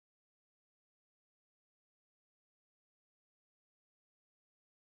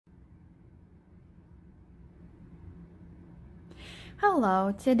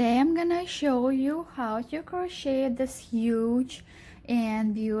Hello, today I'm gonna show you how to crochet this huge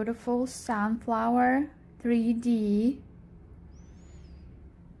and beautiful sunflower 3D.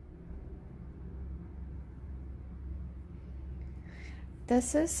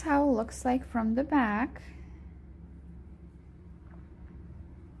 This is how it looks like from the back.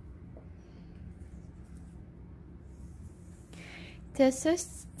 This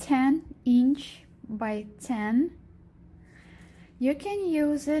is 10" by 10. You can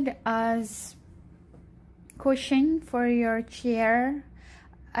use it as cushion for your chair,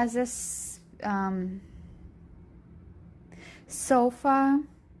 as a sofa,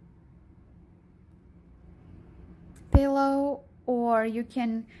 pillow, or you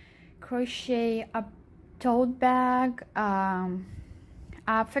can crochet a tote bag,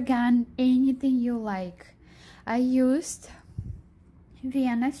 afghan, anything you like. I used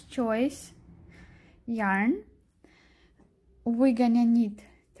Vienna's Choice yarn. We're gonna need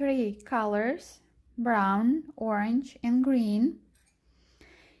 3 colors: brown, orange, and green.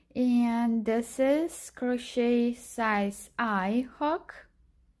 And this is crochet size I hook.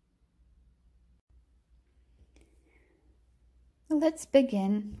 Let's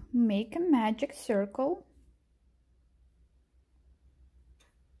begin. Make a magic circle.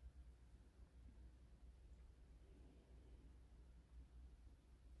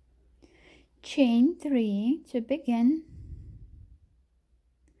 Chain 3 to begin.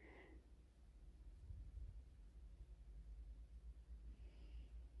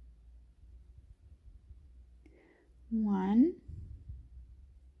 One,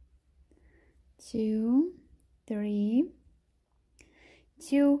 2, 3,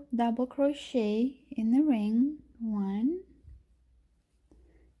 2 double crochet in the ring. 1,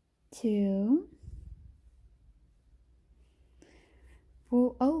 2,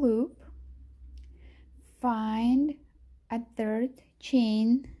 pull a loop, find a third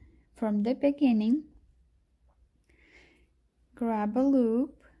chain from the beginning, grab a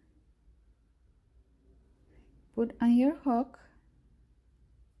loop, put on your hook,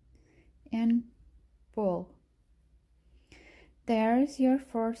 and pull. There's your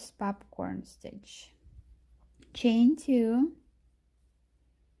first popcorn stitch. Chain 2,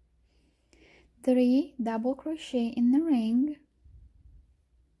 3 double crochet in the ring.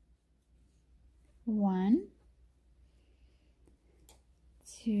 1,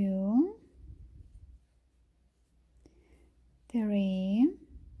 2, 3,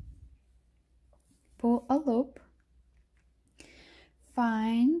 pull a loop,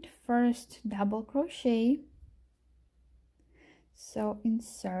 find first double crochet, so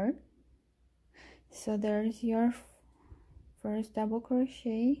insert, so there's your first double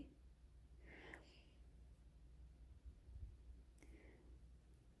crochet,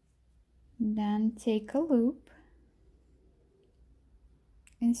 then take a loop,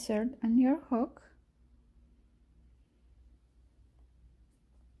 insert on your hook,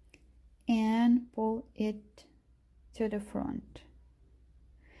 and pull it to the front.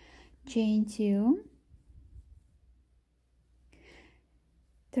 Chain 2,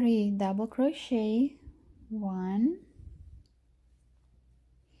 3 double crochet, 1,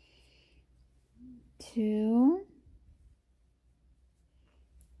 2,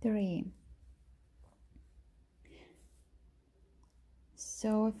 3.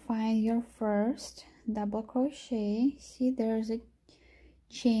 So find your first double crochet. See, there's a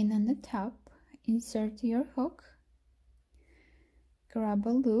chain on the top. Insert your hook, grab a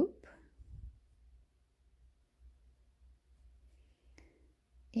loop,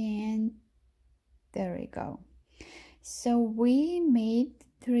 and there we go. So we made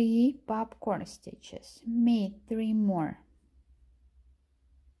 3 popcorn stitches, made 3 more.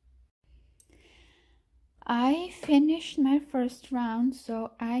 I finished my first round,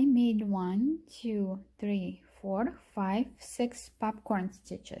 so I made 1, 2, 3, 4, 5, 6 popcorn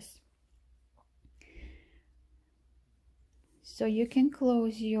stitches. So you can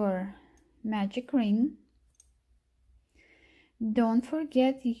close your magic ring. Don't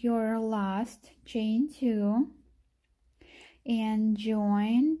forget your last chain 2 and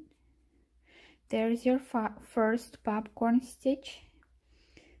join. There's your first popcorn stitch,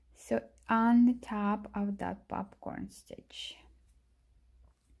 so on the top of that popcorn stitch.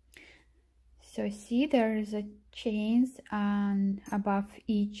 So see, there's a chains on above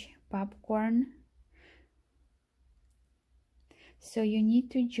each popcorn, so you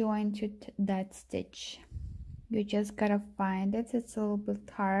need to join to that stitch. You just gotta find it. It's a little bit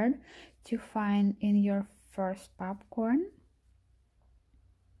hard to find in your first popcorn.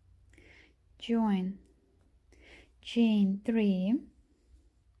 Join, chain 3,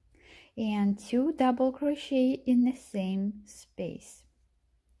 and 2 double crochet in the same space.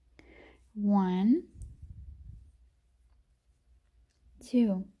 1,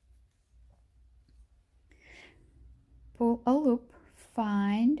 2. Pull a loop,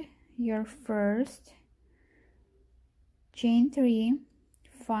 find your first chain 3,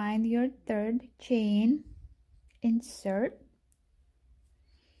 find your third chain, insert,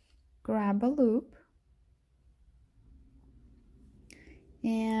 grab a loop,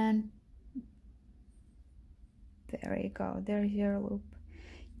 and there you go, there's your loop.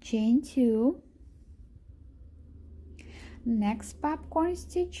 Chain 2. Next popcorn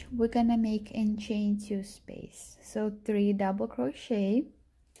stitch we're gonna make in chain 2 space, so 3 double crochet,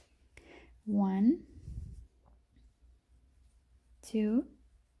 1, 2,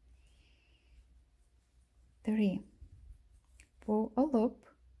 3. Pull a loop,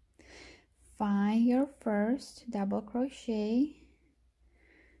 find your first double crochet,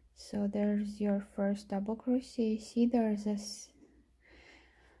 so there's your first double crochet. See, there's this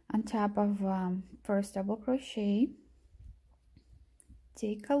on top of first double crochet.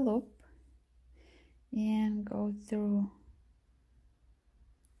 Take a loop and go through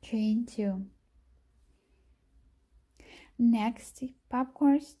chain 2. Next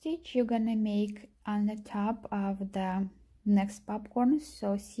popcorn stitch you're gonna make on the top of the next popcorn.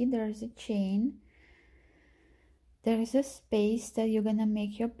 So see, there's a chain, there's a space that you're gonna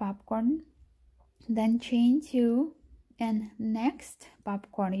make your popcorn, then chain 2, and next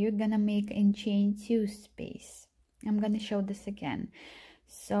popcorn you're gonna make in chain 2 space. I'm gonna show this again.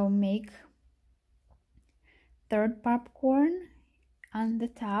 So make third popcorn on the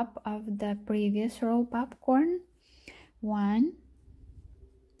top of the previous row popcorn. 1,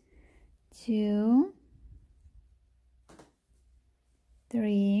 2,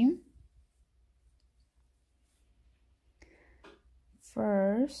 3.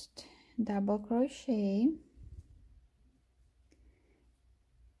 First double crochet,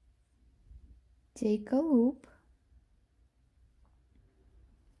 take a loop,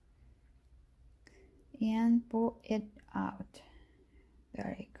 and pull it out.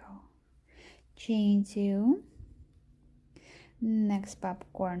 There you go. Chain 2. Next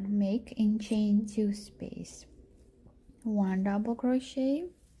popcorn, make in chain 2 space, 1 double crochet,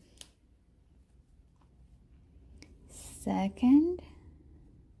 second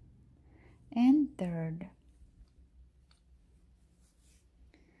and third.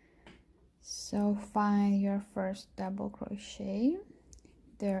 So find your first double crochet,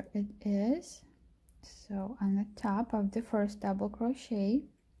 there it is. So on the top of the first double crochet,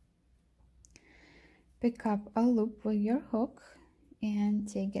 pick up a loop with your hook and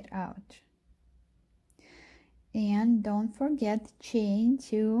take it out. And don't forget chain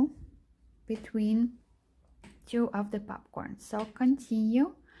 2 between 2 of the popcorn. So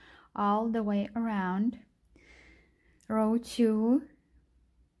continue all the way around row 2.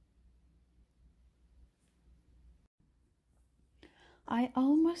 I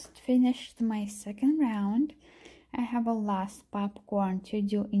almost finished my second round. I have a last popcorn to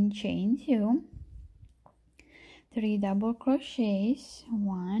do in chain 2. 3 double crochets,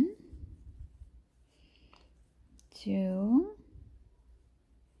 1, 2,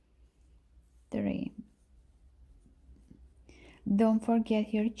 3. Don't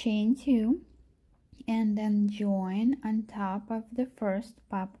forget your chain 2, and then join on top of the first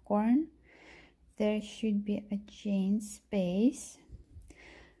popcorn. There should be a chain space.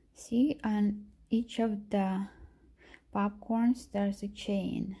 See, on each of the popcorns there's a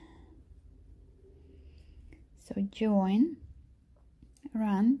chain. So join,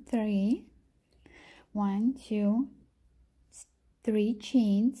 run 3, 1, 2, 3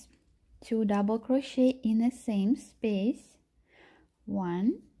 chains, 2 double crochet in the same space,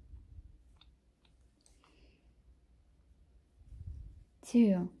 1,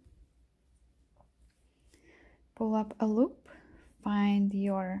 2. Pull up a loop, find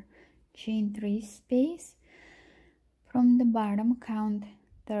your chain 3 space. From the bottom, count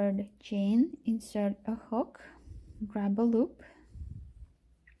third chain, insert a hook, grab a loop,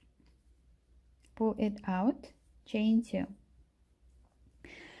 pull it out, chain 2.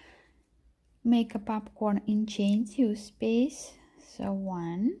 Make a popcorn in chain 2 space. So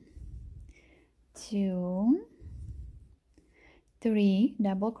 1, 2, 3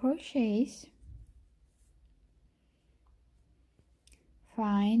 double crochets.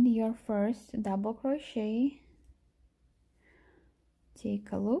 Find your first double crochet,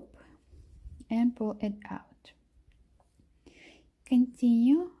 take a loop and pull it out.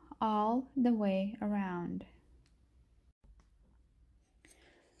 Continue all the way around.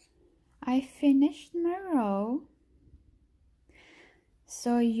 I finished my row.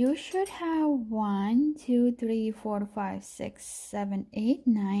 So you should have 1 2 3 4 5 6 7 8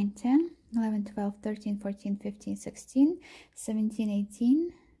 9 10 11 12 13 14 15 16 17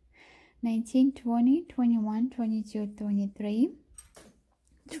 18 19 20 21 22 23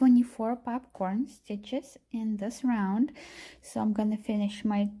 24 popcorn stitches in this round. So I'm gonna finish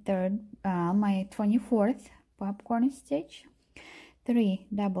my my 24th popcorn stitch, 3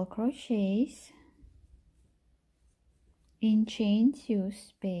 double crochets in chain 2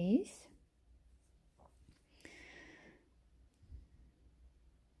 space,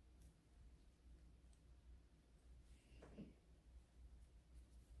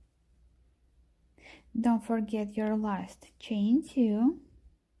 don't forget your last chain 2,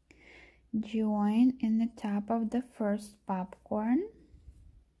 join in the top of the first popcorn.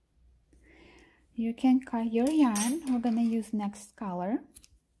 You can cut your yarn. We're gonna use next color.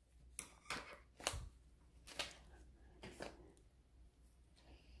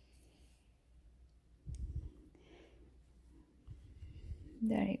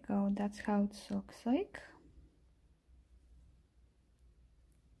 There you go, that's how it looks like.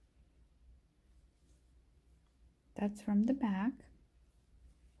 That's from the back.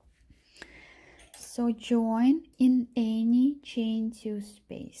 So join in any chain 2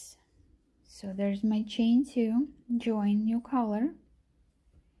 space. So there's my chain 2, join new color.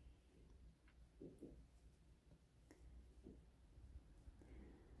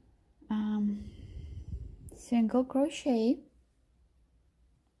 Single crochet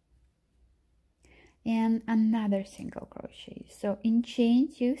and another single crochet. So in chain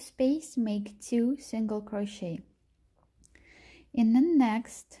 2 space, make 2 single crochet. In the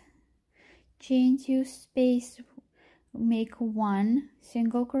next chain 2 space, make 1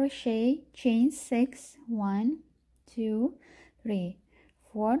 single crochet, chain 6, 1 2 3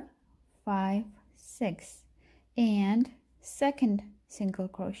 4 5 6, and second single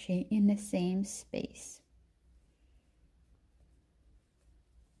crochet in the same space.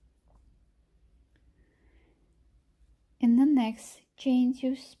 In the next chain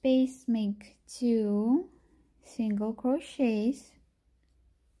 2 space, make 2 single crochets.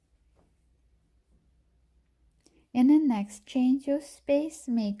 In the next chain 2 space,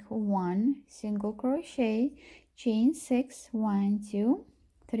 make 1 single crochet, chain 6, 1 2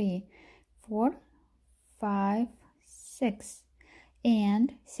 3 4 5 6,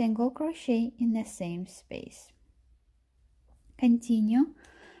 and single crochet in the same space. Continue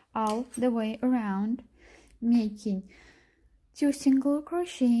all the way around, making 2 single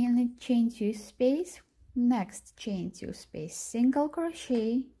crochet in the chain 2 space, next chain 2 space, single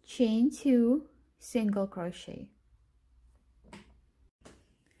crochet, chain 2, single crochet.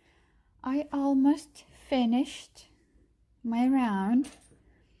 I almost finished my round.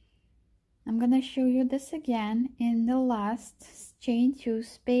 I'm gonna show you this again. In the last chain 2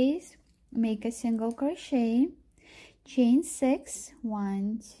 space, make a single crochet, chain 6,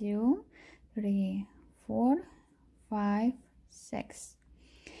 1 2 3 4 5 6,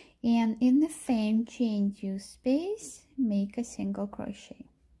 and in the same chain 2 space, make a single crochet.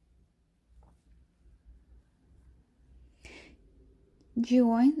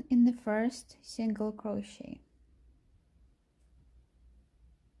 Join in the first single crochet.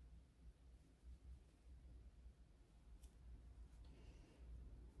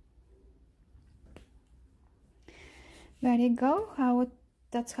 There you go.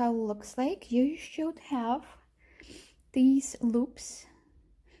 That's how it looks like. You should have these loops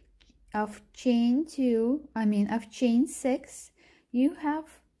of chain 2, of chain 6. You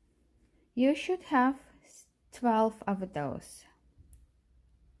should have 12 of those.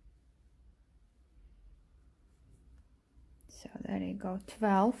 So there you go,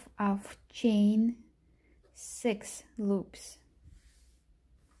 12 of chain 6 loops.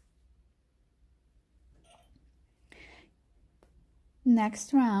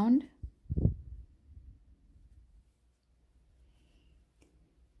 Next round,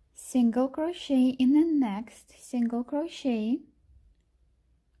 single crochet in the next single crochet,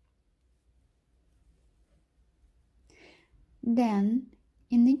 then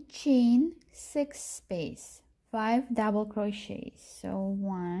in the chain 6 space, 5 double crochets. So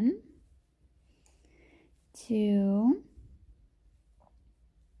 1 2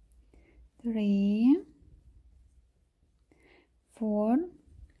 3 4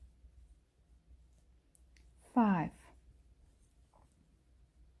 5,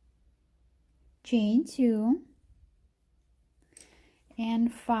 chain 2,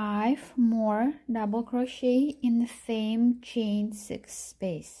 and 5 more double crochet in the same chain 6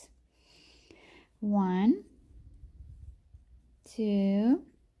 space. 1 2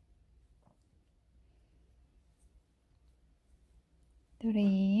 3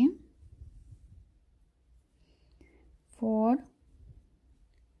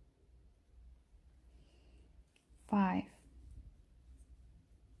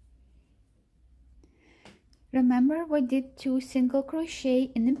 Remember we did 2 single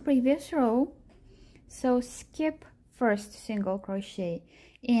crochet in the previous row, so skip first single crochet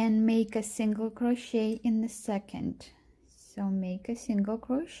and make a single crochet in the second. So make a single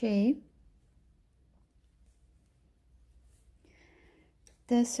crochet.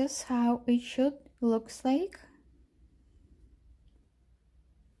 This is how it should looks like.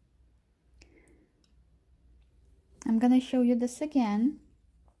 I'm gonna show you this again.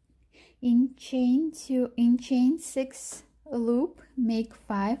 In chain 6 loop, make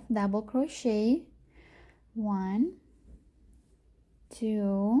 5 double crochet. 1,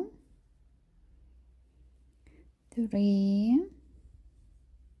 2, 3,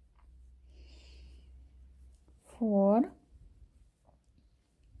 4,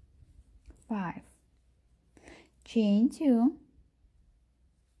 5. Chain 2,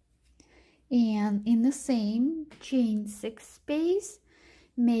 and in the same chain 6 space,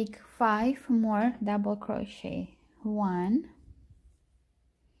 make 5 more double crochet. 1,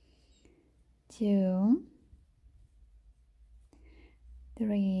 2,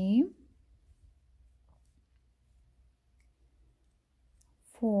 3,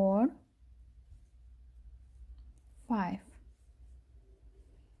 4, 5.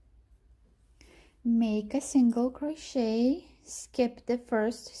 Make a single crochet, skip the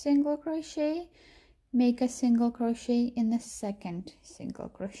first single crochet, make a single crochet in the second single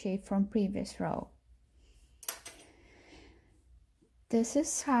crochet from previous row. This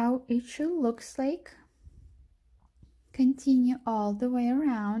is how it should looks like. Continue all the way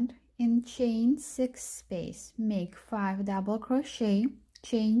around. In chain 6 space, make 5 double crochet,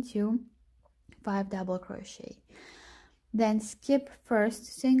 chain 2, 5 double crochet, then skip first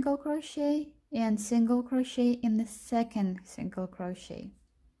single crochet and single crochet in the second single crochet.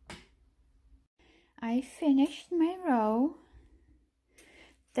 I finished my row.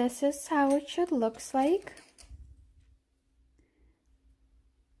 This is how it should looks like.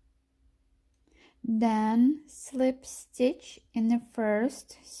 Then slip stitch in the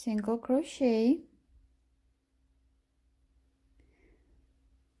first single crochet,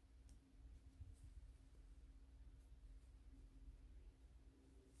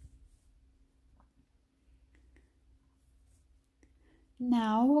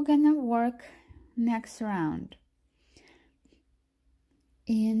 now we're gonna work next round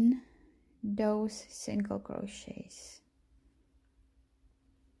in those single crochets.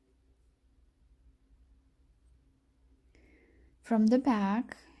 From the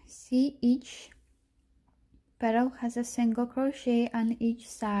back, see each petal has a single crochet on each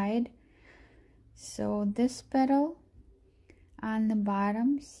side. So this petal on the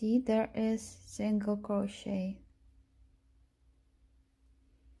bottom, see there is single crochet.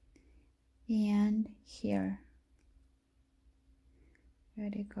 And here, there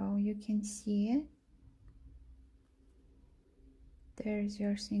you go, you can see it. There's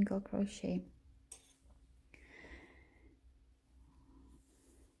your single crochet.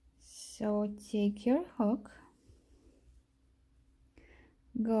 So take your hook,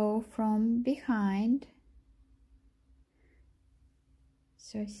 go from behind.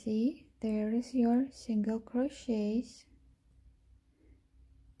 So see, there is your single crochets.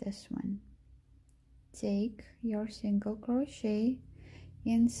 This one. Take your single crochet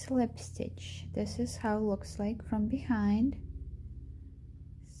and slip stitch. This is how it looks like from behind.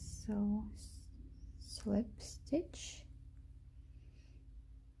 So slip stitch.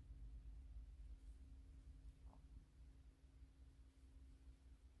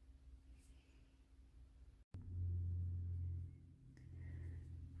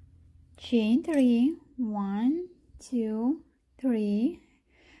 Chain 3, 1, 2, 3.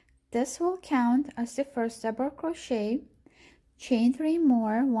 This will count as the first double crochet. Chain 3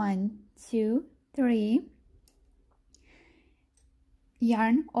 more, 1, 2, 3.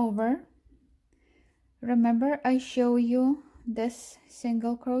 Yarn over. Remember I show you this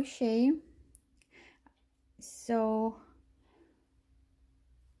single crochet. So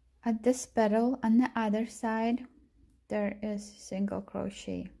at this petal on the other side, there is single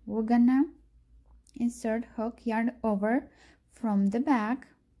crochet. We're gonna insert hook, yarn over from the back.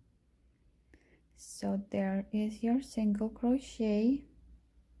 So there is your single crochet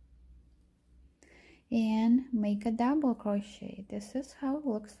and make a double crochet. This is how it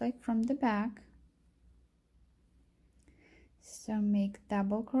looks like from the back. So make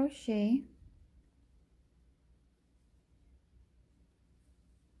double crochet.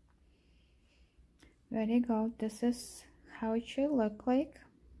 There you go. This is how it should look like.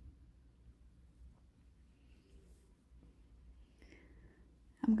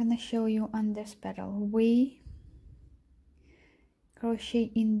 I'm gonna show you on this petal. We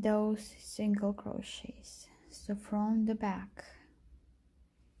crochet in those single crochets. so from the back.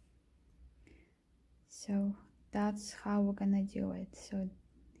 So that's how we're gonna do it. So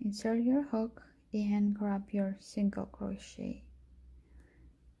insert your hook and grab your single crochet.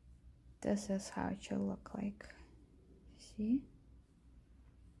 This is how it should look like. See?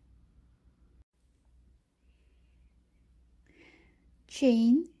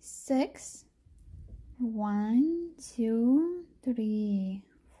 Chain 6, 1, 2, 3,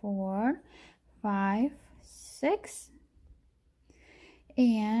 4, 5, 6,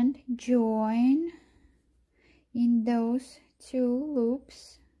 and join in those 2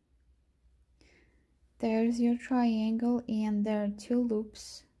 loops. There's your triangle, and there are 2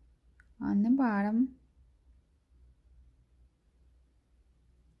 loops on the bottom.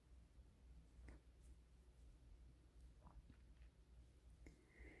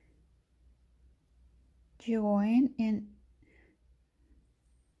 Join, and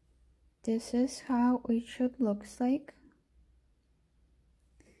this is how it should look like.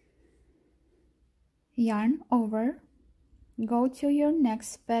 Yarn over, go to your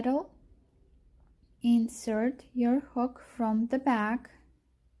next petal, insert your hook from the back,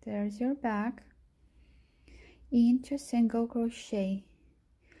 there's your back, into single crochet.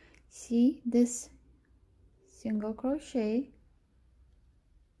 See this single crochet,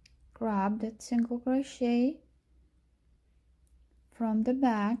 grab that single crochet from the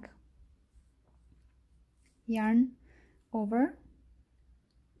back, yarn over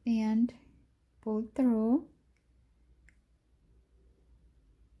and pull through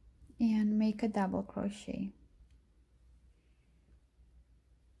and make a double crochet.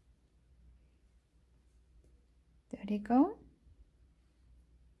 There you go.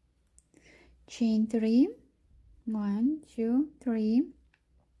 Chain 3, 1, 2, 3,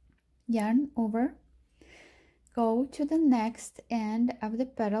 yarn over, go to the next end of the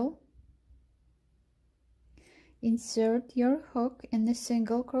petal, insert your hook in the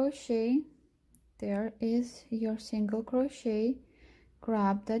single crochet. There is your single crochet,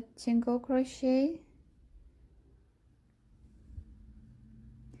 grab that single crochet,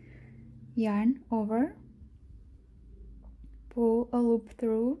 yarn over, pull a loop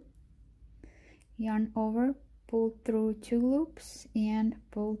through, yarn over, pull through 2 loops and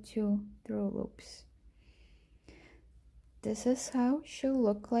pull 2 through loops. This is how it should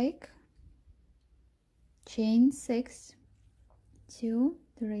look like. Chain 6, 2,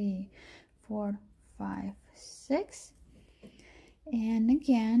 3, 4, 5, 6, and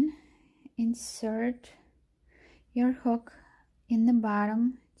again insert your hook in the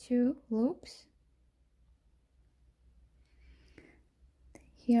bottom 2 loops.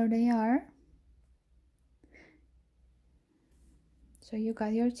 Here they are. So you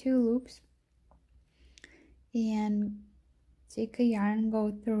got your 2 loops, and take a yarn,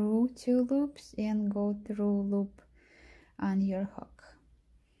 go through 2 loops and go through loop on your hook.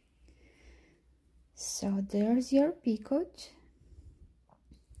 So there's your picot.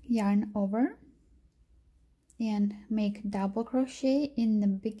 Yarn over and make double crochet in the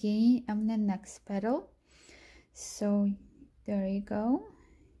beginning of the next petal. So there you go.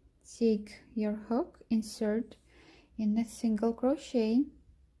 Take your hook, insert in the single crochet,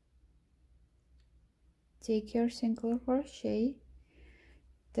 take your single crochet.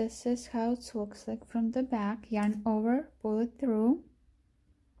 This is how it looks like from the back. Yarn over, pull it through,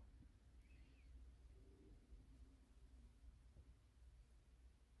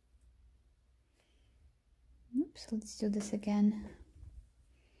 oops, let's do this again.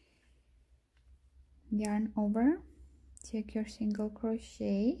 Yarn over, take your single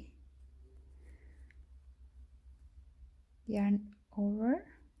crochet, yarn over,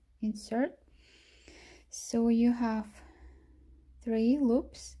 insert. So you have 3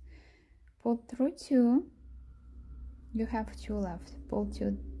 loops, pull through 2, you have 2 left, pull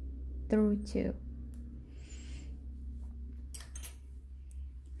 2 through 2.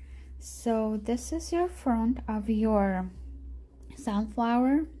 So this is your front of your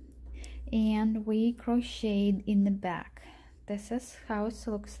sunflower, and we crocheted in the back. This is how it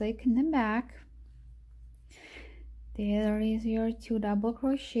looks like in the back. There is your 2 double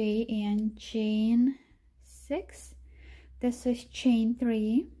crochet and chain 6. This is chain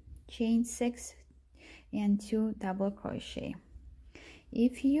 3, chain 6, and 2 double crochet.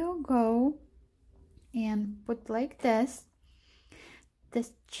 If you go and put like this, the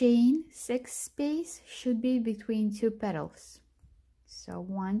chain 6 space should be between 2 petals. So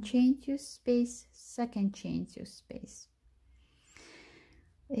 1 chain 2 space, 2nd chain 2 space.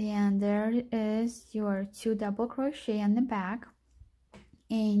 And there is your 2 double crochet on the back,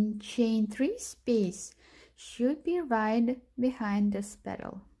 and chain 3 space should be right behind this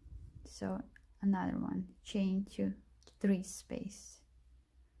petal. So another one, chain 2, 3 space.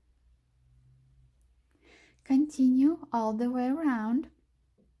 Continue all the way around.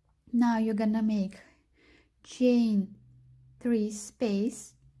 Now you're gonna make chain 3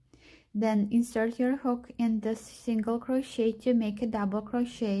 space, then insert your hook in the single crochet to make a double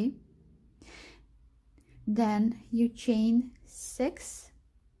crochet, then you chain 6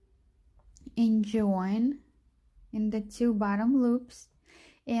 and join in the 2 bottom loops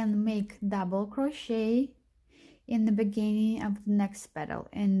and make double crochet in the beginning of the next petal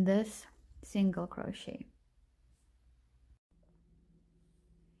in this single crochet.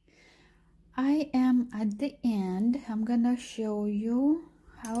 I am at the end. I'm gonna show you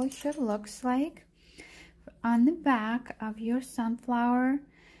how it should looks like on the back of your sunflower.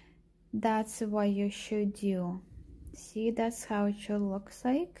 That's what you should do. See, that's how it should looks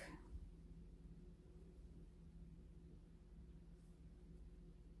like.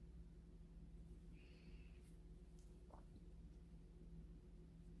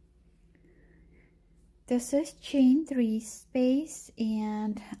 This is chain 3 space,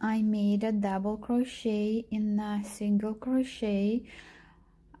 and I made a double crochet in a single crochet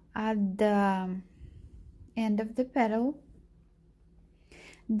at the end of the petal.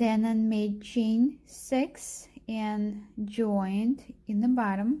 Then I made chain 6 and joined in the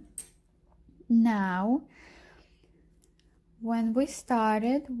bottom. Now, when we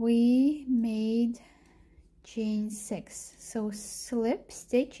started, we made chain 6, so slip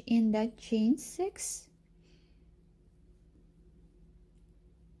stitch in that chain 6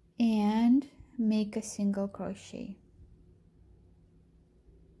 and make a single crochet.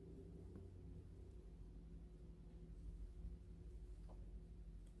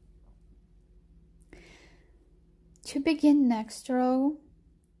 To begin next row,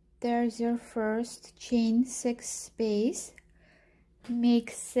 there's your first chain 6 space.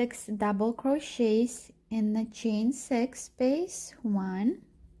 Make 6 double crochets in the chain 6 space. 1,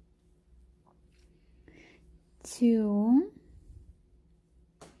 2,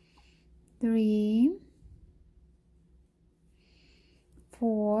 3,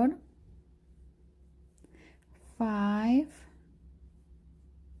 4, 5,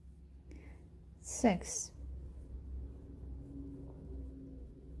 6.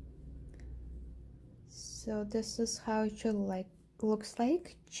 So this is how it should looks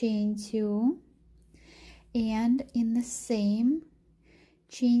like. Chain 2, and in the same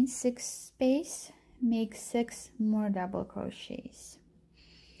chain 6 space, make 6 more double crochets.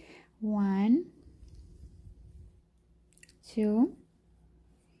 1, 2,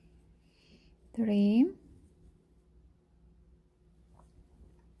 3,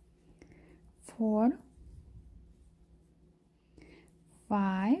 4,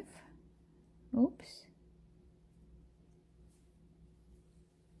 5, oops,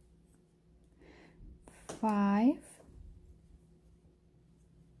 5,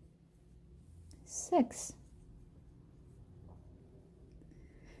 6.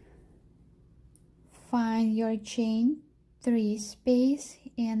 Find your chain 3 space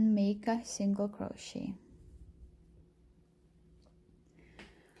and make a single crochet.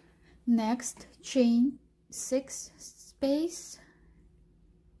 Next, chain 6 space.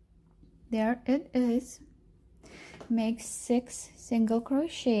 There it is. Make 6 single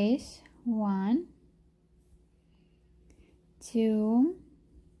crochets. 1, 2,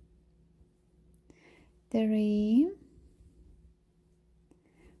 3,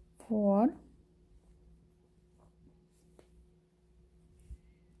 4,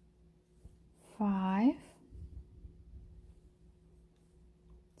 5,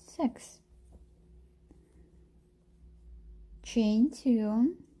 6. Chain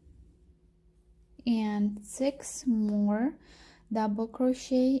 2 and 6 more double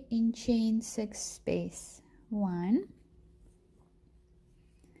crochet in chain 6 space. 1,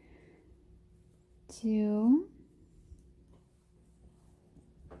 2,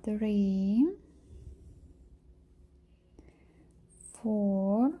 3,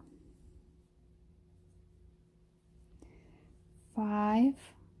 4, 5,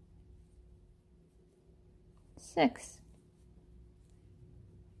 6.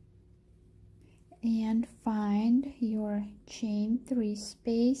 And find your chain 3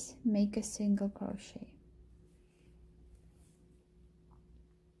 space, make a single crochet.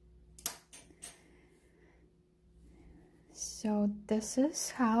 So this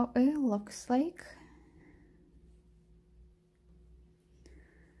is how it looks like.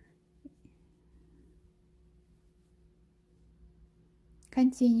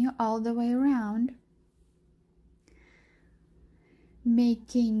 Continue all the way around,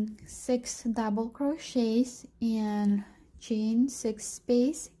 making 6 double crochets in chain 6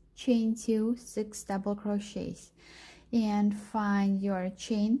 space, chain 2, 6 double crochets, and find your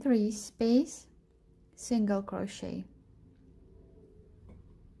chain 3 space, single crochet.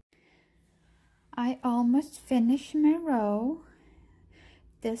 I almost finished my row.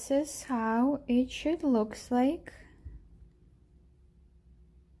 This is how it should look like.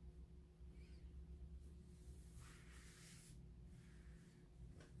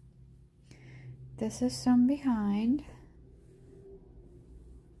 This is from behind.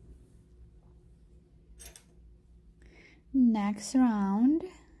 Next round.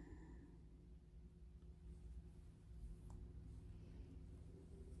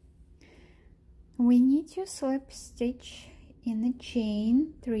 We need to slip stitch in the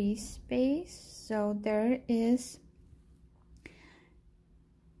chain 3 space, so there is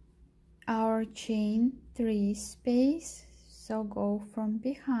our chain 3 space. So go from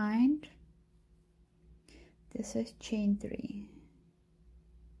behind. This is chain 3.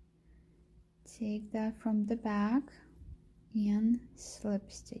 Take that from the back and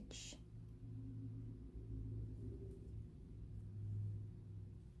slip stitch.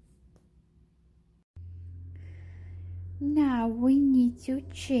 Now we need to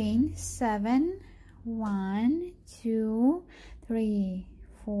chain 7, 1, 2, 3,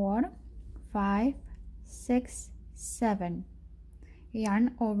 4, 5, 6, 7.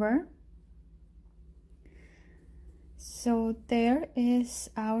 Yarn over. So there is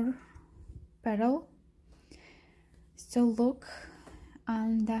our petal. So look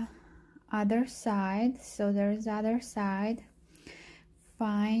on the other side. So there's the other side.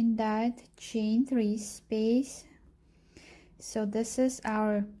 Find that chain 3 space. So this is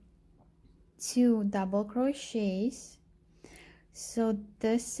our 2 double crochets. So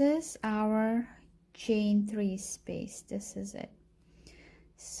this is our chain 3 space. This is it.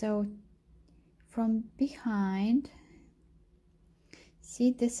 So from behind,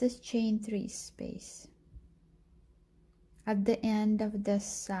 see, this is chain 3 space at the end of the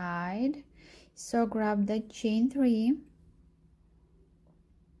side. So grab the chain 3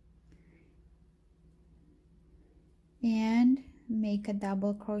 and make a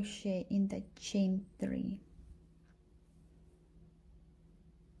double crochet in the chain 3.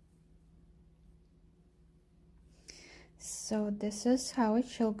 So this is how it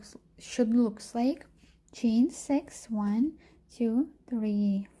should looks like. Chain 6, 1, 2,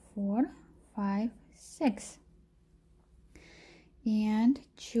 3, 4, 5, 6, and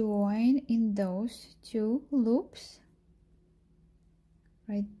join in those 2 loops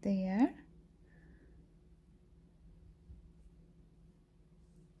right there.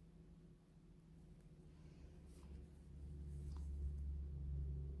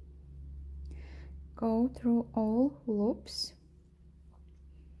 Go through all loops,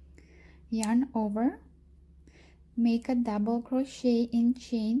 yarn over, make a double crochet in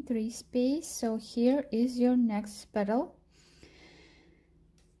chain 3 space. So here is your next petal,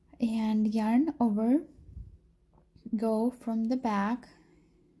 and yarn over, go from the back.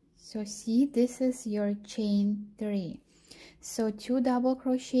 So see, this is your chain 3. So 2 double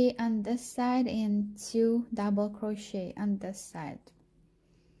crochet on this side and 2 double crochet on this side.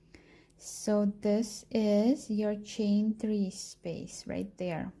 So this is your chain 3 space right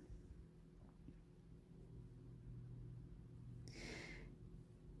there.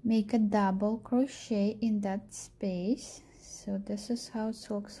 Make a double crochet in that space. So this is how it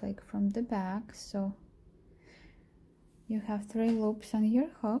looks like from the back. So you have 3 loops on your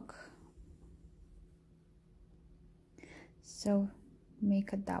hook. So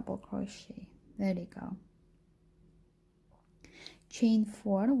make a double crochet. There you go. Chain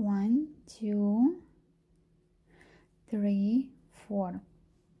 4, 1, 2, 3, 4.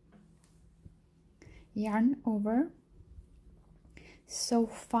 Yarn over. So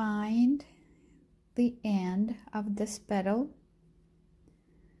find the end of this petal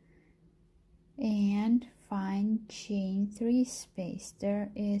and find chain 3 space.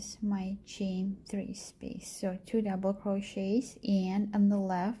 There is my chain 3 space. So 2 double crochets, and on the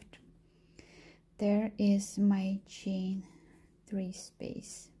left there is my chain 3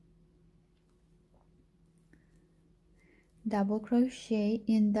 space. Double crochet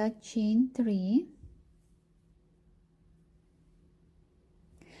in the chain 3,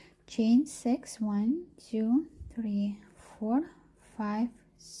 chain 6, 1, 2, 3, 4, 5,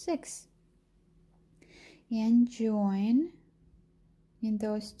 6, and join in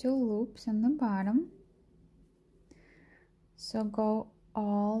those 2 loops on the bottom. So go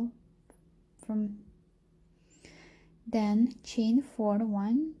all from, then chain 4,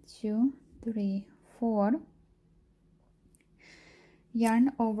 1, 2, 3, 4,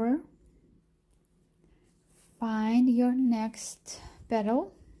 yarn over, find your next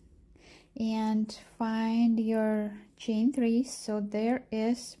petal, and find your chain 3. So there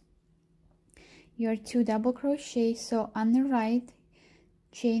is your 2 double crochet. So on the right,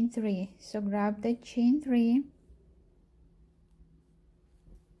 chain 3. So grab the chain 3,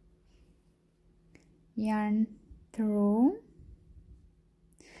 yarn through.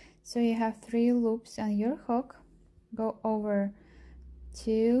 So you have 3 loops on your hook. Go over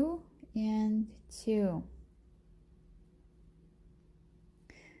 2 and 2.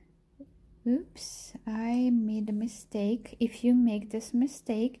 Oops, I made a mistake. If you make this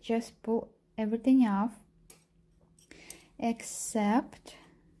mistake, just pull everything off except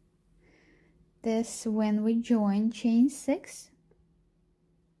this when we join chain 6.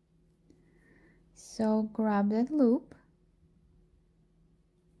 So grab that loop.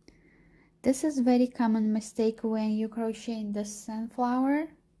 This is very common mistake when you crochet in the sunflower.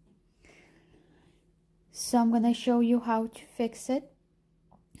 So I'm gonna show you how to fix it.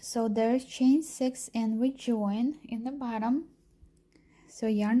 So there's chain 6 and we join in the bottom. So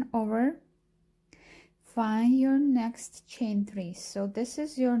yarn over, find your next chain 3. So this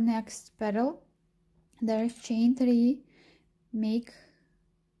is your next petal. There's chain 3, make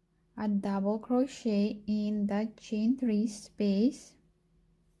a double crochet in that chain 3 space,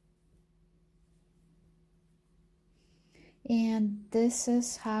 and this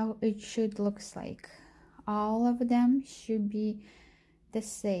is how it should look like. All of them should be the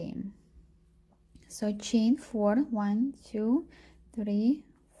same. So chain 4, 1 2 3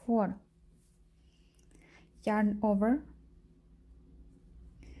 4, yarn over.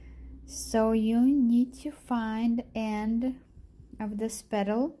 So you need to find end of this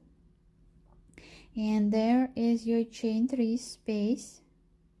petal, and there is your chain 3 space.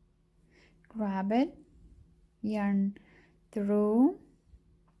 Grab it, yarn through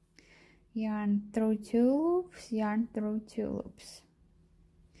 2 loops, yarn through 2 loops.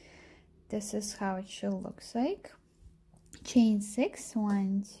 This is how it should look like. Chain 6,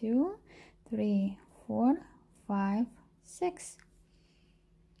 1 2 3 4 5 6,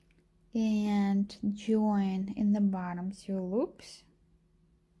 and join in the bottom 2 loops.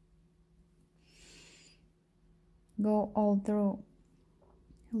 Go all through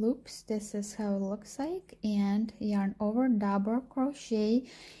loops. This is how it looks like, and yarn over, double crochet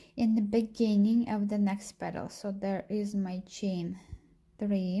in the beginning of the next petal. So there is my chain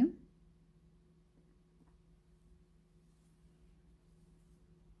 3,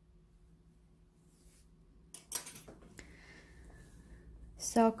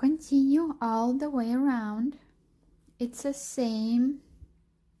 so continue all the way around. It's the same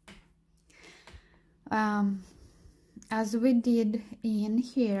as we did in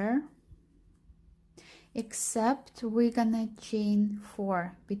here, except we're gonna chain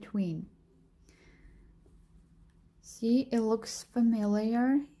 4 between. See, it looks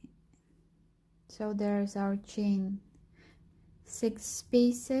familiar. So there's our chain 6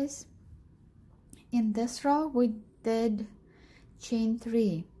 spaces. In this row we did chain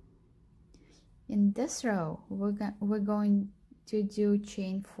 3. In this row we're going to do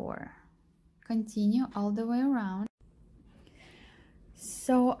chain 4. Continue all the way around.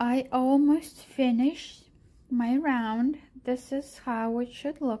 So I almost finished my round. This is how it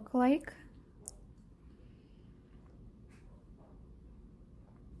should look like.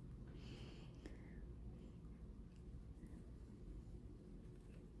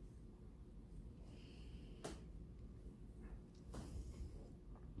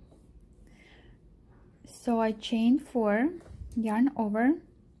 So I chain 4, yarn over,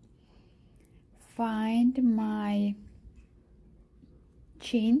 find my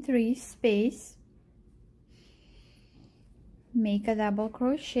chain 3 space, make a double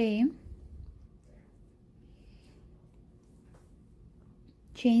crochet,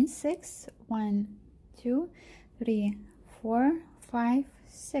 chain 6, 1 2 3 4 5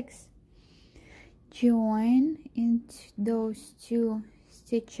 6, join into those 2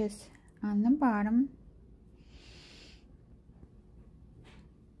 stitches on the bottom,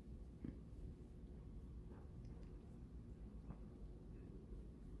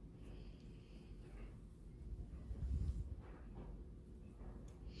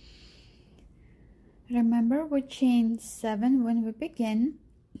 remember we chained 7 when we begin,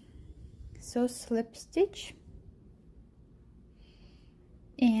 so slip stitch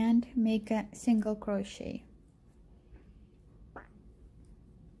and make a single crochet.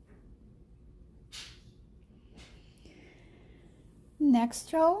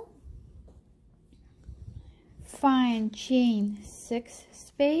 Next row, find chain 6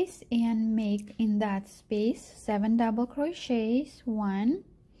 space and make in that space 7 double crochets, 1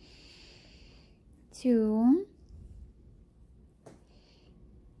 2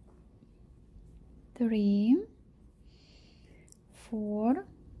 3, 4,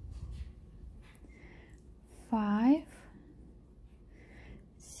 5,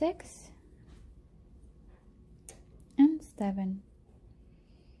 6, and 7.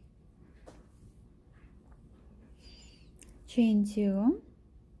 Chain 2.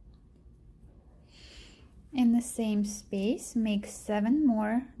 In the same space, make 7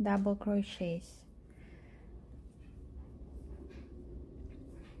 more double crochets.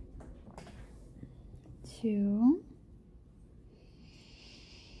 2,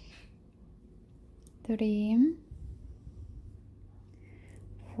 3,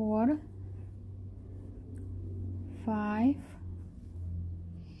 4, 5,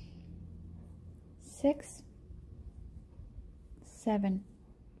 6, 7.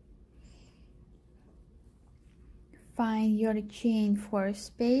 Find your chain 4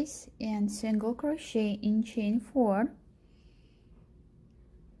 space and single crochet in chain 4.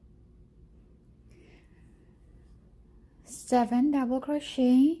 Seven double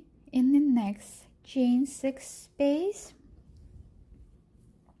crochet in the next chain 6 space.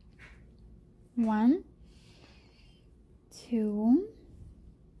 1, 2,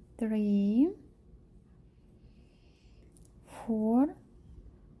 3, 4,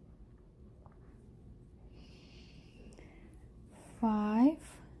 5,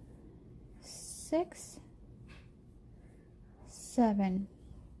 6, 7.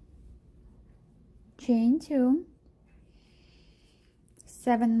 Chain 2.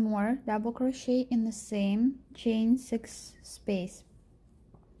 7 more double crochet in the same chain 6 space.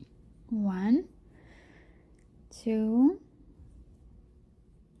 1, 2,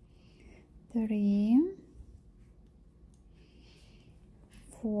 3,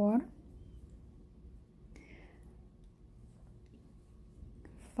 4,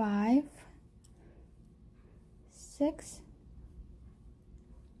 5, 6,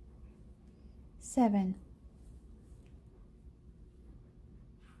 7.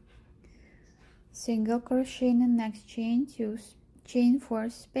 Single crochet in the next chain 2, chain 4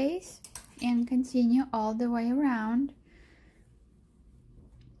 space, and continue all the way around.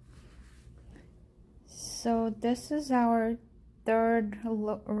 So this is our third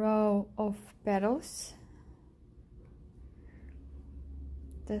row of petals.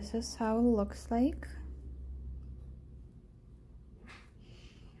 This is how it looks like.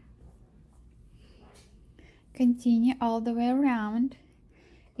 Continue all the way around.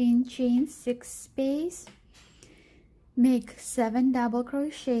 In chain 6 space, make 7 double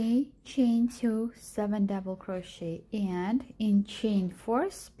crochet, chain 2, 7 double crochet, and in chain 4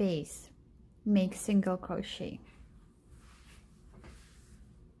 space, make single crochet.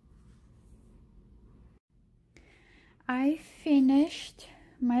 I finished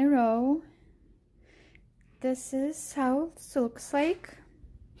my row. This is how it looks like.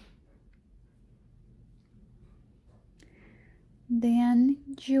 Then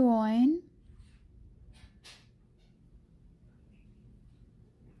join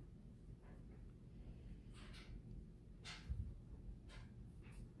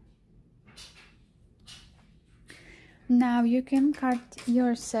now you can cut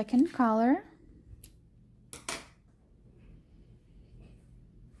your second color.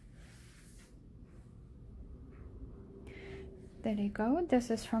 There you go. This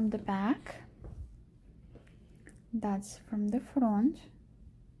is from the back. That's from the front.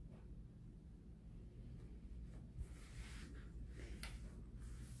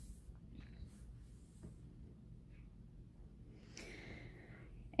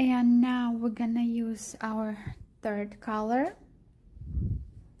 And now we're gonna use our third color.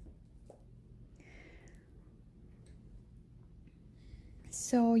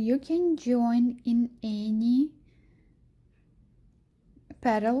 So you can join in any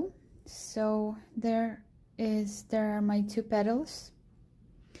petal. So there are my 2 petals.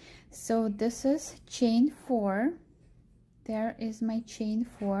 So this is chain 4. There is my chain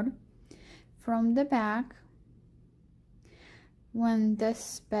 4 from the back. When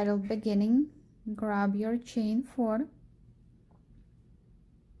this petal beginning, grab your chain 4,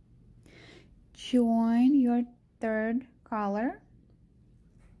 join your third color,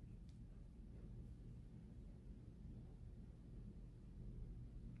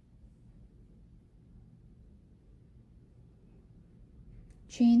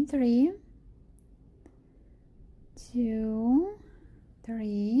 chain 3, 2,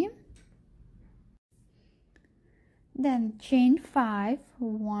 3, then chain 5,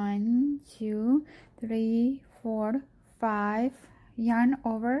 1, 2, 3, 4, 5, yarn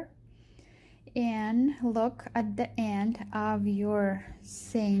over, and look at the end of your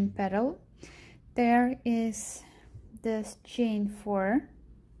same petal. There is this chain 4.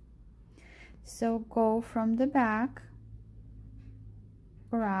 So go from the back,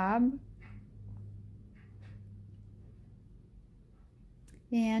 grab,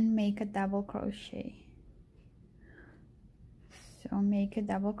 and make a double crochet. So make a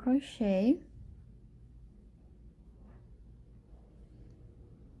double crochet.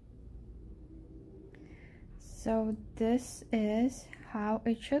 So this is how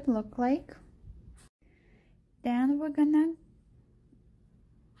it should look like. Then we're gonna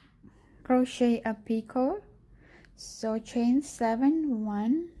crochet a picot. So chain 7,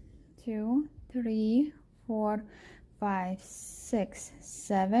 1, 2, 3, 4, 5, 6,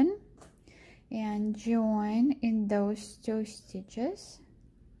 7, and join in those 2 stitches.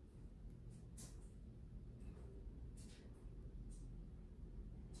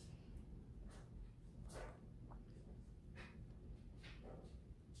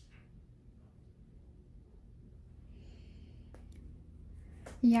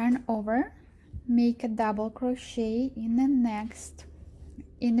 Yarn over, make a double crochet in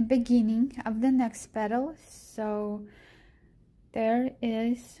the beginning of the next petal. So there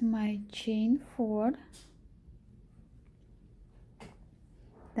is my chain 4,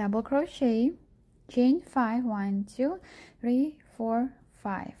 double crochet, chain 5, 1, 2, 3, 4,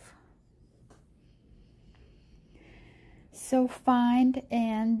 5. So find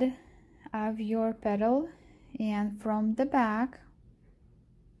end of your petal, and from the back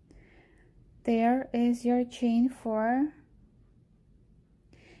there is your chain 4,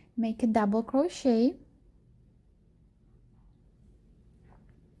 make a double crochet,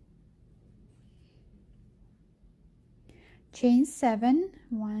 chain 7,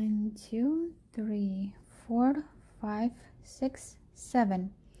 1, 2, 3, 4, 5, 6,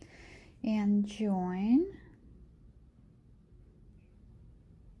 7, and join.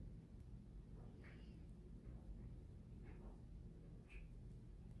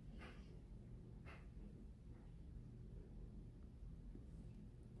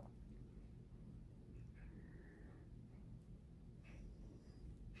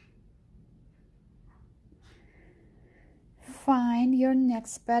 Find your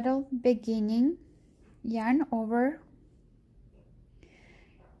next petal beginning, yarn over,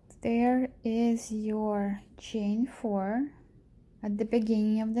 there is your chain 4 at the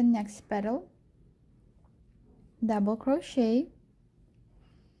beginning of the next petal, double crochet,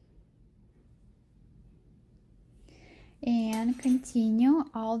 and continue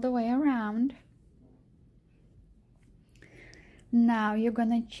all the way around. Now you're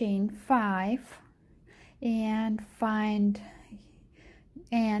gonna chain 5 and find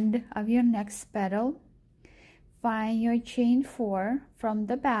end of your next petal, find your chain 4 from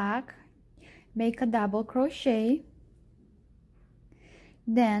the back, make a double crochet,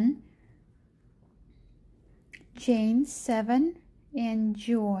 then chain 7 and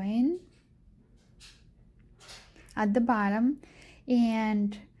join at the bottom,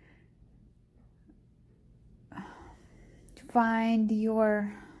 and find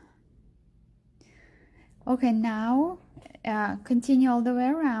your now continue all the way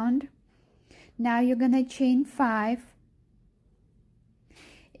around. Now you're gonna chain 5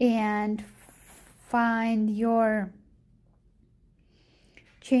 and find your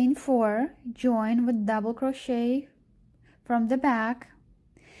chain 4, join with double crochet from the back,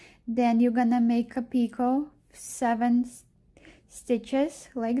 then you're gonna make a picot 7 stitches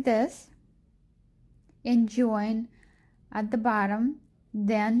like this and join at the bottom.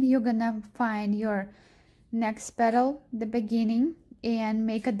 Then you're gonna find your next petal, the beginning, and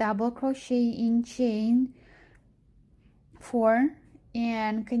make a double crochet in chain 4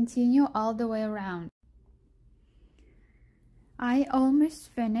 and continue all the way around. I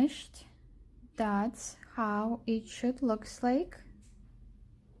almost finished. That's how it should looks like.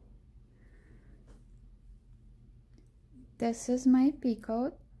 This is my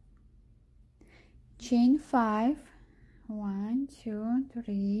picot, chain 5, 1, 2,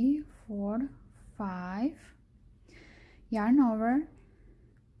 3, 4, 5, yarn over,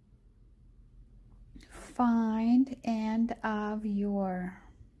 find end of your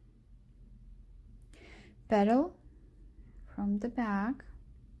petal from the back,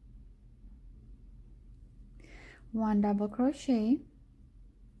 1 double crochet,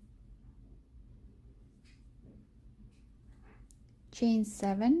 chain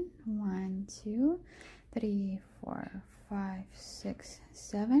 7, 1, 2, 3, 4, 5, 6,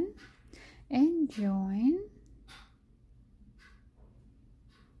 7, and join.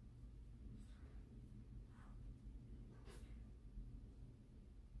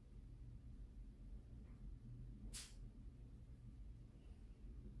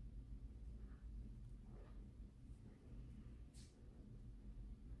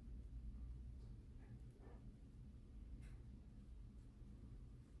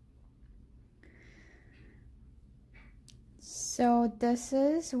 So this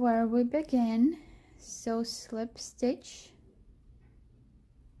is where we begin. So slip stitch,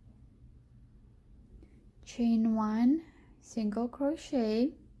 chain 1, single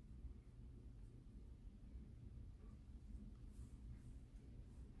crochet,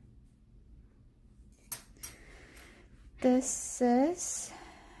 this is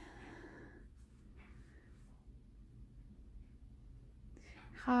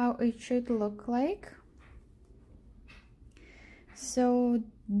how it should look like. So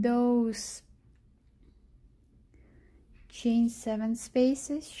those chain 7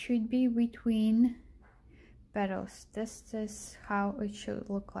 spaces should be between petals. This is how it should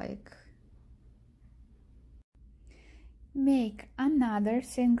look like. Make another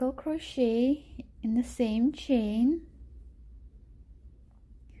single crochet in the same chain.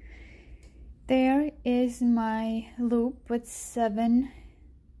 There is my loop with 7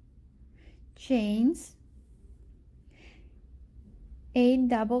 chains. 8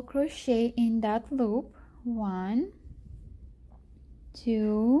 double crochet in that loop. 1,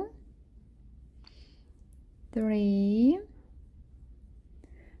 2, 3,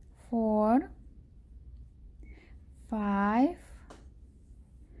 4, 5,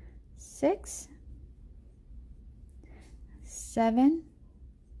 6, 7,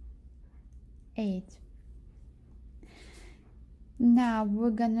 8. Now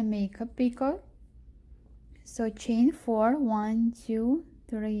we're gonna make a picot. So chain 4, 1, 2,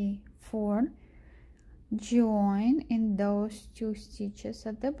 3, 4, join in those 2 stitches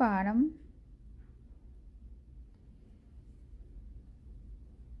at the bottom,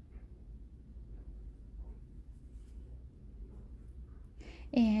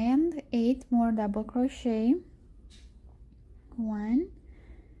 and 8 more double crochet. 1,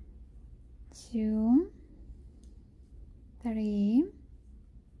 2, 3,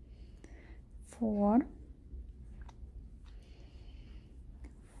 4,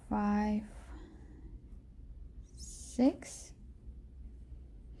 5, 6,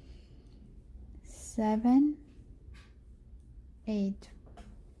 7, 8.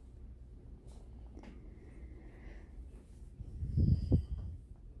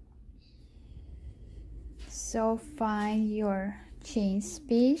 So find your chain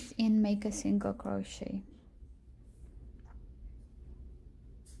space and make a single crochet.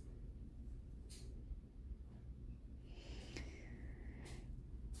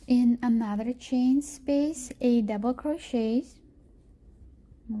 In another chain space, 8 double crochets.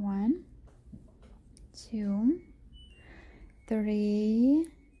 1, 2, 3,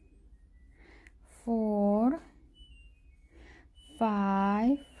 4,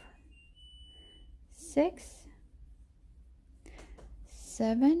 5, 6,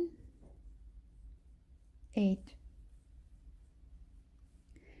 7, 8.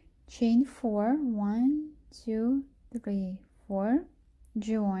 Chain 4, 1, 2, 3, 4.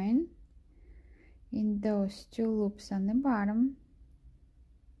 Join in those 2 loops on the bottom,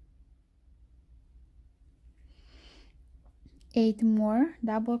 8 more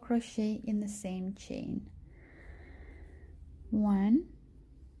double crochet in the same chain. 1,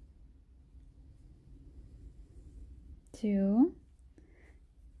 2,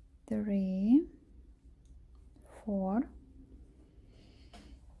 3, 4,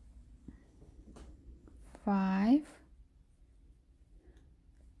 5,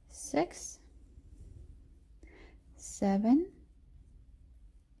 6, 7,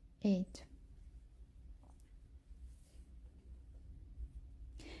 8.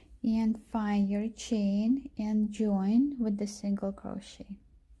 And find your chain and join with the single crochet.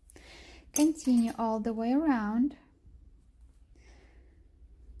 Continue all the way around.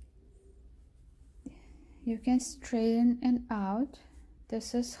 You can straighten it out.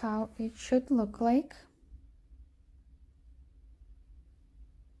 This is how it should look like.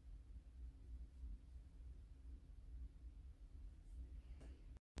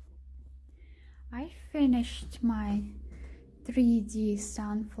 I finished my 3D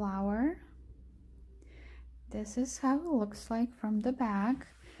sunflower. This is how it looks like from the back.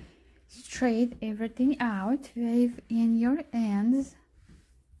 Straight everything out, wave in your ends,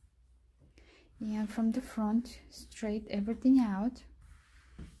 and from the front, straight everything out.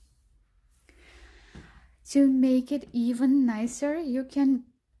 To make it even nicer, you can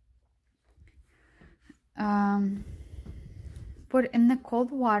put in the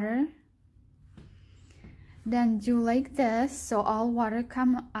cold water, then do like this, so all water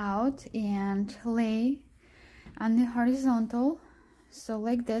come out, and lay on the horizontal, so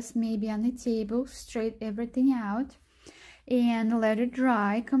like this, maybe on the table, straight everything out, and let it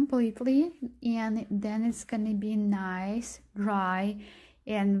dry completely, and then it's gonna be nice, dry,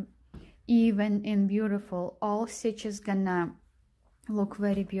 and even and beautiful. All stitches gonna look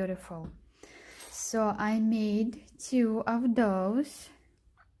very beautiful. So I made 2 of those.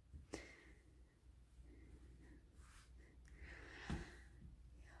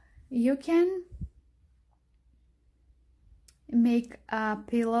 You can make a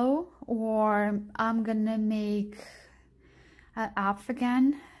pillow, or I'm gonna make an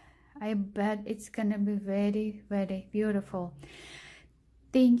afghan. I bet it's gonna be very, very beautiful.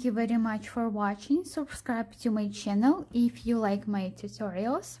 Thank you very much for watching. Subscribe to my channel if you like my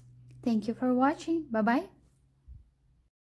tutorials. Thank you for watching. Bye bye.